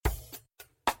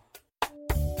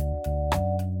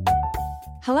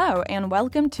Hello, and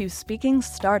welcome to Speaking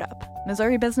Startup,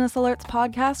 Missouri Business Alert's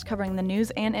podcast covering the news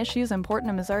and issues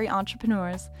important to Missouri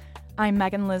entrepreneurs. I'm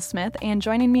Megan Liz Smith, and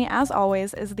joining me, as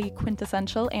always, is the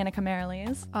quintessential Annika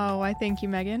Mariles. Oh, I thank you,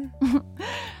 Megan.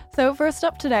 So first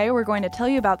up today, we're going to tell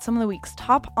you about some of the week's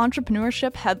top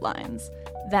entrepreneurship headlines.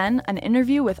 Then, an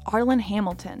interview with Arlan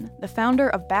Hamilton, the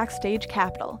founder of Backstage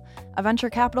Capital, a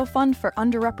venture capital fund for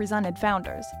underrepresented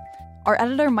founders. Our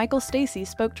editor, Michael Stacy,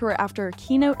 spoke to her after a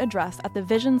keynote address at the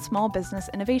Vision Small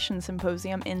Business Innovation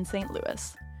Symposium in St.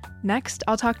 Louis. Next,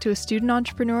 I'll talk to a student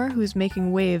entrepreneur who's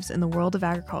making waves in the world of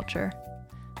agriculture.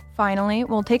 Finally,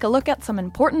 we'll take a look at some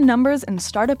important numbers in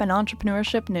startup and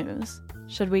entrepreneurship news.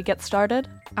 Should we get started?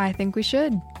 I think we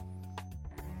should.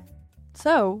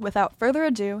 So, without further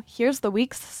ado, here's the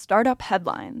week's startup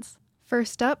headlines.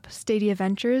 First up, Stadia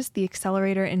Ventures, the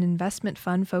accelerator and investment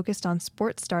fund focused on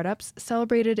sports startups,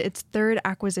 celebrated its third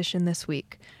acquisition this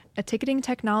week. A ticketing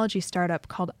technology startup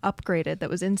called Upgraded that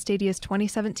was in Stadia's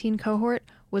 2017 cohort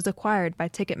was acquired by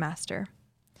Ticketmaster.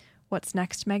 What's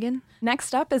next, Megan?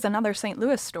 Next up is another St.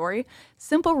 Louis story.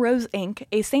 Simple Rose Inc.,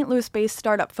 a St. Louis-based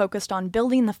startup focused on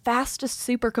building the fastest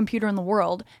supercomputer in the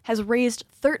world, has raised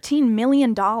 $13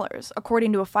 million,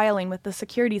 according to a filing with the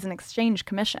Securities and Exchange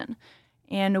Commission.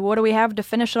 And what do we have to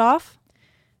finish it off?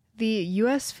 The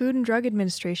U.S. Food and Drug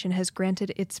Administration has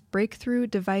granted its Breakthrough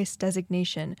Device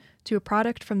designation to a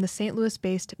product from the St.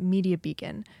 Louis-based Media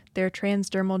Beacon. Their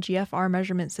transdermal GFR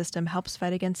measurement system helps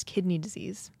fight against kidney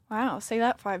disease. Wow, say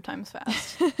that 5 times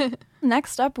fast.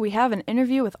 Next up, we have an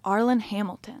interview with Arlan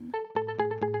Hamilton.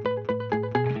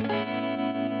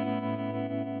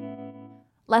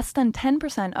 Less than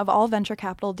 10% of all venture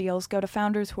capital deals go to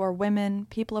founders who are women,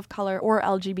 people of color, or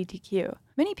LGBTQ.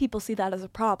 Many people see that as a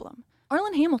problem.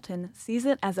 Arlan Hamilton sees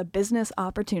it as a business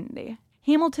opportunity.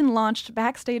 Hamilton launched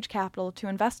Backstage Capital to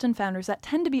invest in founders that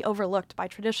tend to be overlooked by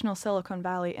traditional Silicon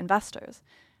Valley investors.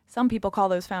 Some people call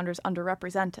those founders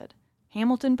underrepresented.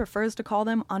 Hamilton prefers to call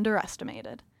them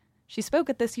underestimated. She spoke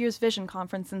at this year's Vision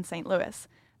Conference in St. Louis.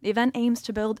 The event aims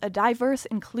to build a diverse,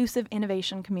 inclusive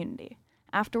innovation community.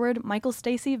 Afterward, Michael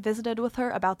Stacy visited with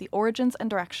her about the origins and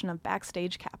direction of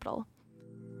Backstage Capital.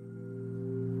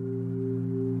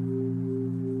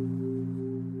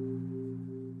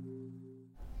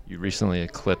 You recently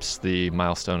eclipsed the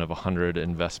milestone of 100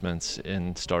 investments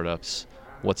in startups.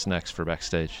 What's next for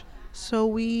Backstage? So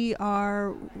we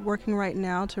are working right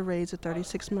now to raise a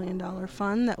 $36 million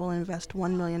fund that will invest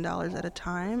 $1 million at a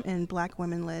time in Black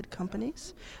women-led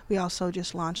companies. We also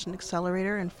just launched an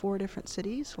accelerator in 4 different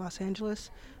cities, Los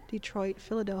Angeles, Detroit,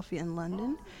 Philadelphia, and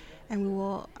London. And we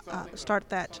will start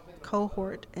that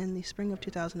cohort in the spring of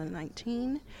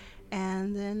 2019.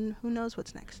 And then who knows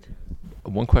what's next.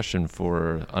 One question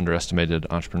for underestimated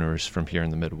entrepreneurs from here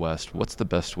in the Midwest. What's the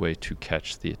best way to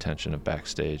catch the attention of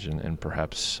Backstage and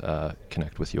perhaps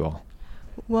connect with you all?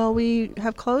 Well, we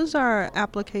have closed our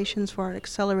applications for our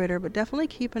accelerator, but definitely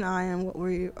keep an eye on what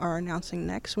we are announcing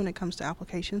next when it comes to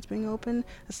applications being open.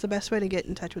 That's the best way to get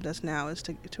in touch with us now is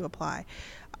to apply.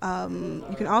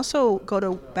 You can also go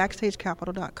to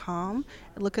backstagecapital.com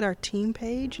and look at our team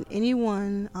page. And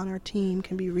anyone on our team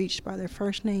can be reached by their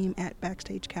first name at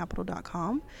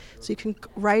backstagecapital.com. So you can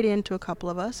write into a couple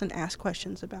of us and ask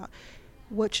questions about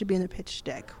what should be in the pitch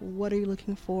deck, what are you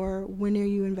looking for, when are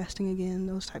you investing again,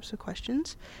 those types of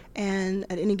questions, and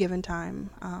at any given time.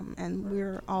 And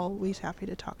we're always happy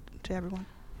to talk to everyone.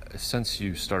 Since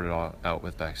you started out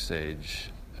with Backstage,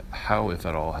 how, if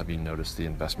at all, have you noticed the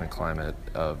investment climate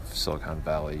of Silicon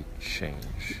Valley change?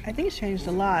 I think it's changed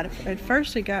a lot. At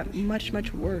first it got much,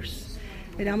 much worse.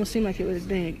 It almost seemed like it was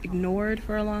being ignored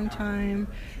for a long time.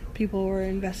 People were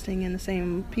investing in the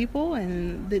same people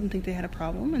and didn't think they had a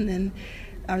problem, and then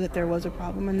or that there was a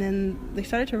problem, and then they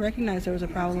started to recognize there was a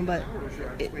problem, but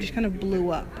it just kind of blew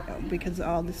up because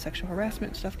all this sexual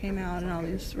harassment stuff came out and all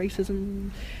these racism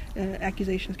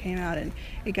accusations came out, and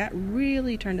it got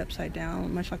really turned upside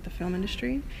down, much like the film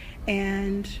industry.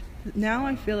 And now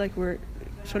I feel like we're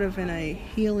sort of in a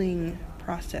healing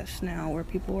process now where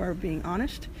people are being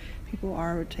honest, people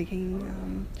are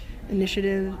taking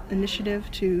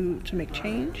initiative to make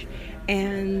change,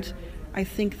 and I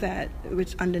think that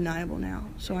it's undeniable now.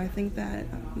 So I think that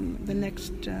the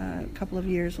next couple of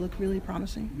years look really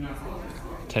promising.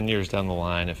 10 years down the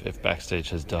line, if Backstage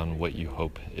has done what you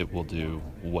hope it will do,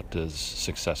 what does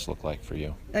success look like for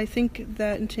you? I think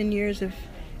that in 10 years,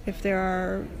 if there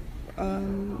are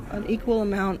an equal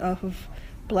amount of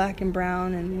Black and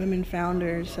brown and women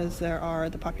founders as there are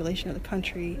the population of the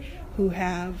country who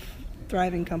have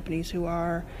thriving companies, who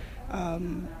are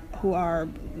who are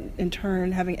in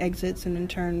turn having exits and in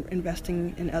turn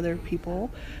investing in other people.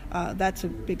 That's a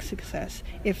big success.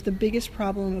 If the biggest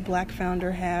problem a black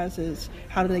founder has is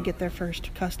how do they get their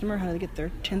first customer, how do they get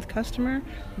their 10th customer,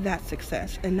 that's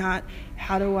success. And not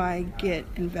how do I get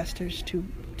investors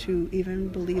to even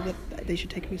believe that they should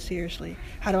take me seriously.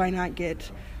 How do I not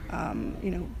get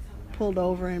pulled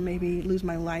over and maybe lose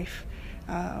my life?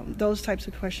 Those types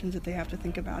of questions that they have to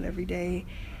think about every day.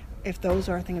 If those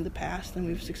are a thing of the past, then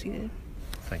we've succeeded.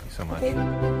 Thank you so much.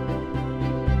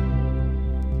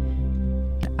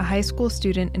 A high school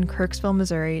student in Kirksville,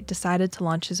 Missouri, decided to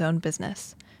launch his own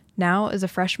business. Now, as a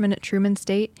freshman at Truman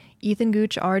State, Ethan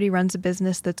Gooch already runs a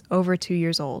business that's over 2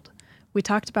 years old. We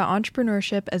talked about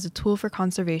entrepreneurship as a tool for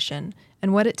conservation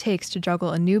and what it takes to juggle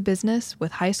a new business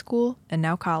with high school and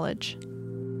now college.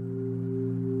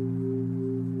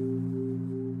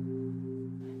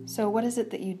 So what is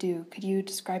it that you do? Could you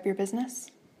describe your business?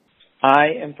 I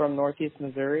am from Northeast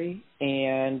Missouri,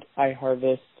 and I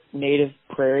harvest native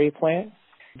prairie plants.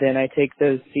 Then I take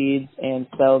those seeds and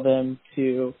sell them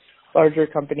to larger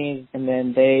companies, and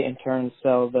then they in turn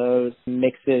sell those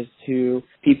mixes to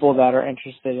people that are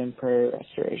interested in prairie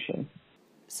restoration.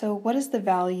 So what is the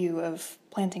value of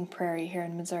planting prairie here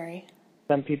in Missouri?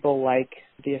 Some people like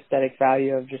the aesthetic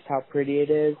value of just how pretty it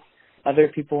is. Other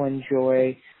people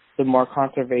enjoy the more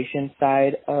conservation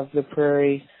side of the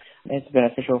prairie. It's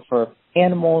beneficial for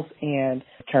animals and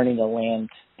turning the land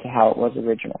to how it was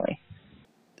originally.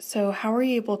 So how were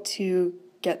you able to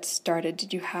get started?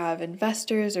 Did you have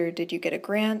investors or did you get a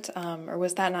grant or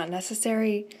was that not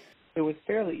necessary? It was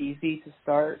fairly easy to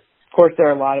start. Of course, there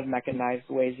are a lot of mechanized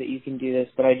ways that you can do this,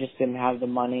 but I just didn't have the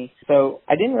money. So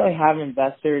I didn't really have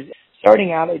investors.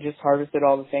 Starting out, I just harvested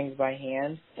all the things by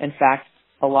hand. In fact,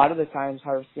 a lot of the times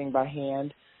harvesting by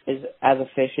hand is as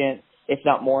efficient, if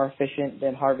not more efficient,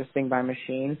 than harvesting by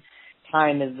machine.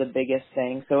 Time is the biggest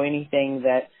thing, so anything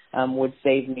that would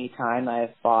save me time, I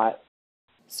have bought.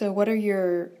 So what are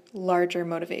your larger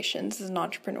motivations as an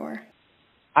entrepreneur?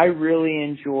 I really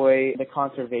enjoy the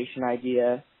conservation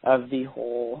idea of the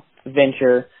whole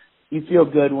venture. You feel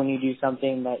good when you do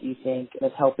something that you think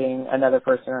is helping another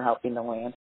person or helping the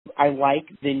land. I like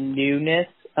the newness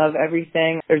of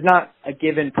everything. There's not a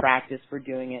given practice for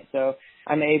doing it, so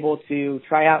I'm able to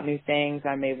try out new things.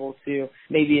 I'm able to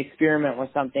maybe experiment with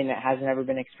something that hasn't ever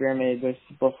been experimented with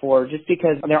before, just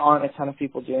because there aren't a ton of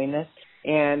people doing this.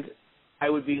 And I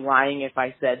would be lying if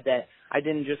I said that I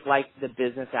didn't just like the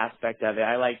business aspect of it.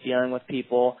 I like dealing with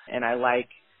people, and I like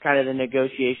kind of the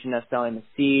negotiation of selling the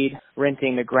seed,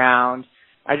 renting the ground.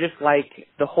 I just like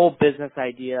the whole business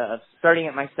idea of starting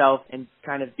it myself and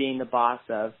kind of being the boss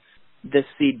of this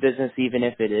seed business, even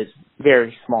if it is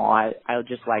very small. I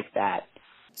just like that.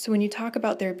 So when you talk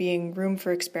about there being room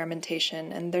for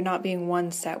experimentation and there not being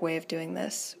one set way of doing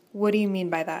this, what do you mean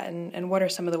by that? And what are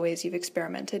some of the ways you've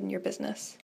experimented in your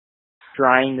business?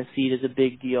 Drying the seed is a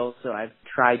big deal, so I've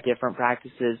tried different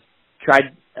practices,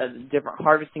 tried different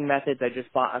harvesting methods. I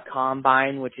just bought a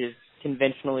combine, which is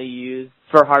conventionally used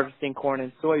for harvesting corn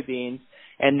and soybeans,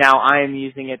 and now I am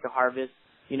using it to harvest,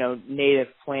 native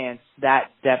plants.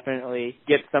 That definitely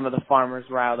gets some of the farmers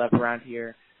riled up around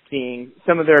here, seeing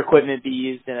some of their equipment be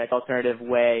used in an alternative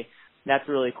way. That's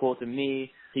really cool to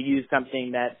me, to use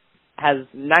something that has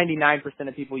 99%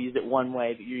 of people use it one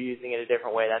way, but you're using it a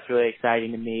different way. That's really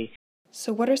exciting to me.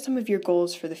 So what are some of your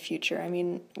goals for the future? I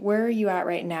mean, where are you at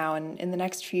right now, and in the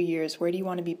next few years, where do you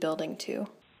want to be building to?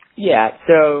 Yeah,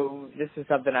 so this is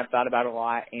something I've thought about a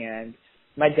lot, and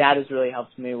my dad has really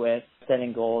helped me with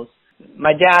setting goals.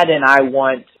 My dad and I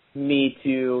want me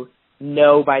to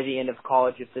know by the end of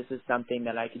college if this is something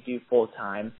that I could do full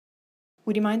time.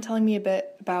 Would you mind telling me a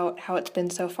bit about how it's been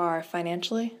so far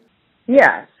financially?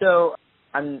 Yeah, so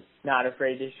I'm not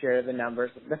afraid to share the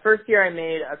numbers. The first year I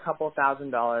made a couple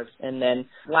 $1,000s, and then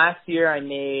last year I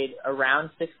made around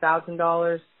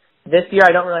 $6,000. This year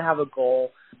I don't really have a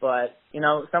goal, but,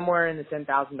 somewhere in the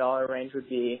 $10,000 range would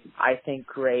be, I think,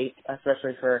 great,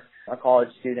 especially for a college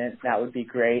student. That would be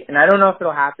great. And I don't know if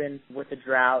it'll happen with the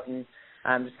drought and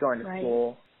I'm just going to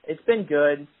school. It's been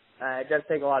good. It does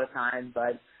take a lot of time,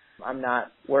 but I'm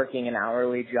not working an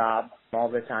hourly job all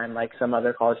the time like some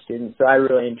other college students, so I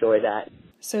really enjoy that.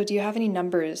 So do you have any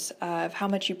numbers of how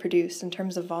much you produce in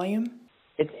terms of volume?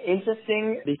 It's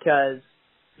interesting because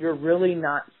you're really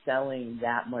not selling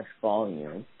that much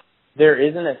volume. There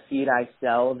isn't a seed I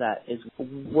sell that is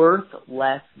worth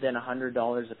less than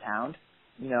 $100 a pound.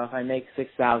 If I make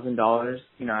 $6,000,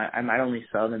 I might only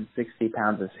sell them 60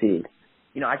 pounds of seed.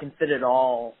 I can fit it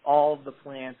all of the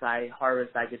plants I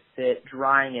harvest, I could fit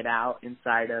drying it out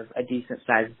inside of a decent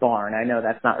sized barn. I know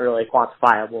that's not really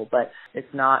quantifiable, but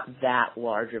it's not that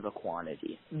large of a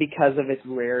quantity. Because of its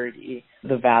rarity,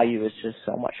 the value is just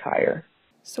so much higher.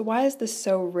 So why is this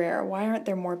so rare? Why aren't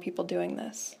there more people doing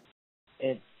this?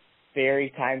 It's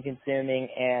very time consuming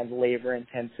and labor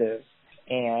intensive,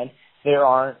 and there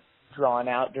aren't drawn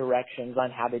out directions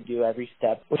on how to do every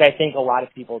step, which I think a lot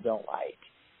of people don't like.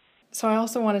 So I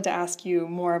also wanted to ask you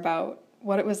more about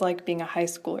what it was like being a high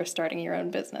schooler starting your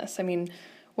own business. I mean,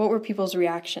 what were people's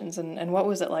reactions and what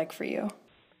was it like for you?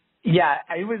 Yeah,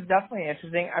 it was definitely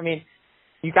interesting. I mean,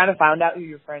 you kind of found out who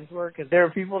your friends were, because there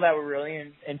were people that were really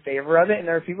in favor of it, and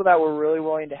there were people that were really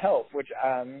willing to help, which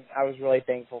I was really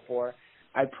thankful for.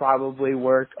 I probably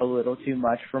worked a little too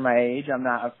much for my age. I'm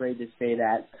not afraid to say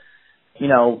that.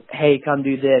 Hey, come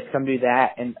do this, come do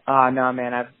that, and no,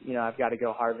 man, I've got to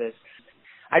go harvest.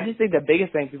 I just think the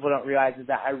biggest thing people don't realize is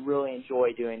that I really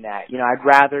enjoy doing that. I'd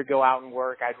rather go out and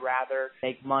work. I'd rather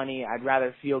make money. I'd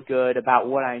rather feel good about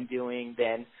what I'm doing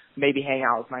than maybe hang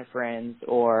out with my friends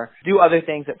or do other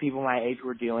things that people my age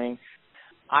were doing.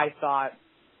 I thought,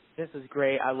 this is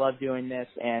great. I love doing this.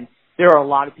 And there are a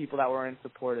lot of people that were in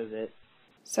support of it.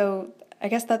 So I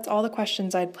guess that's all the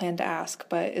questions I'd planned to ask,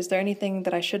 but is there anything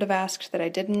that I should have asked that I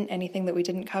didn't, anything that we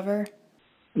didn't cover?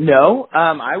 No,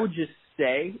 I would just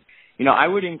say, I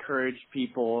would encourage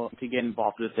people to get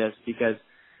involved with this because,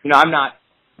 I'm not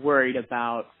worried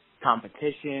about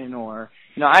competition or,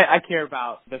 I care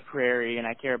about the prairie and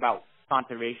I care about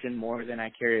conservation more than I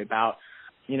care about,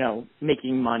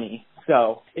 making money.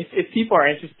 So if people are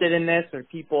interested in this or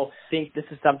people think this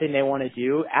is something they want to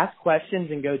do, ask questions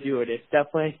and go do it. It's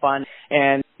definitely fun.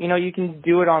 And, you can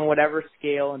do it on whatever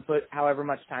scale and put however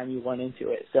much time you want into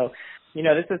it. So,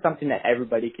 this is something that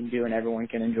everybody can do and everyone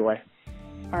can enjoy.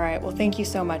 All right. Well, thank you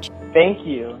so much. Thank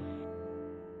you.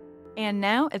 And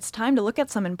now it's time to look at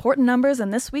some important numbers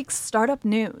in this week's startup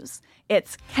news.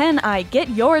 It's Can I Get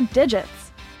Your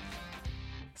Digits?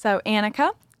 So,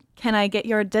 Annika, can I get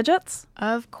your digits?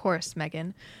 Of course,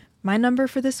 Megan. My number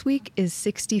for this week is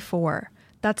 64.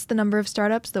 That's the number of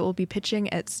startups that will be pitching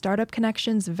at Startup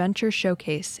Connections Venture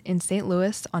Showcase in St.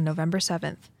 Louis on November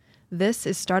 7th. This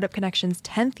is Startup Connections'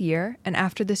 10th year, and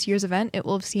after this year's event, it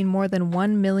will have seen more than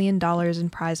 $1 million in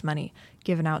prize money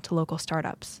given out to local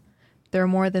startups. There are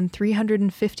more than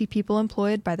 350 people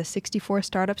employed by the 64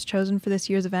 startups chosen for this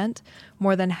year's event.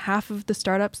 More than half of the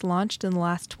startups launched in the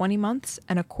last 20 months,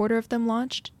 and a quarter of them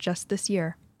launched just this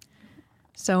year.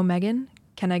 So, Megan,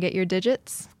 can I get your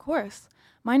digits? Of course.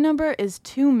 My number is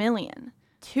 2 million.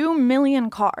 2 million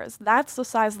cars. That's the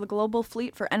size of the global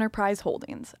fleet for Enterprise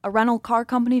Holdings, a rental car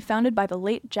company founded by the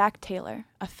late Jack Taylor,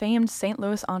 a famed St.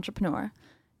 Louis entrepreneur.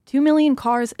 2 million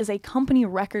cars is a company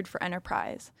record for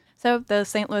Enterprise. So the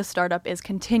St. Louis startup is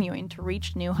continuing to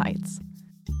reach new heights.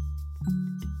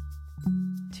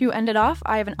 To end it off,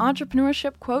 I have an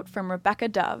entrepreneurship quote from Rebecca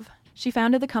Dove. She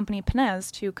founded the company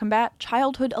Penez to combat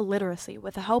childhood illiteracy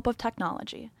with the help of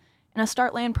technology. In a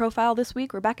Startland profile this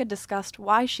week, Rebecca discussed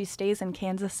why she stays in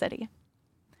Kansas City.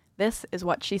 This is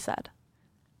what she said.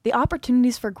 The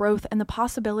opportunities for growth and the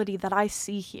possibility that I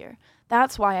see here,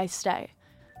 that's why I stay.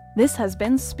 This has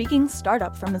been Speaking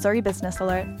Startup from Missouri Business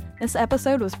Alert. This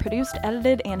episode was produced,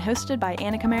 edited, and hosted by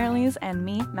Annika Marilees and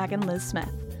me, Megan Liz Smith.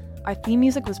 Our theme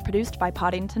music was produced by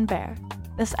Poddington Bear.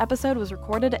 This episode was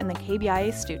recorded in the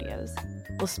KBIA studios.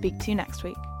 We'll speak to you next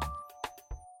week.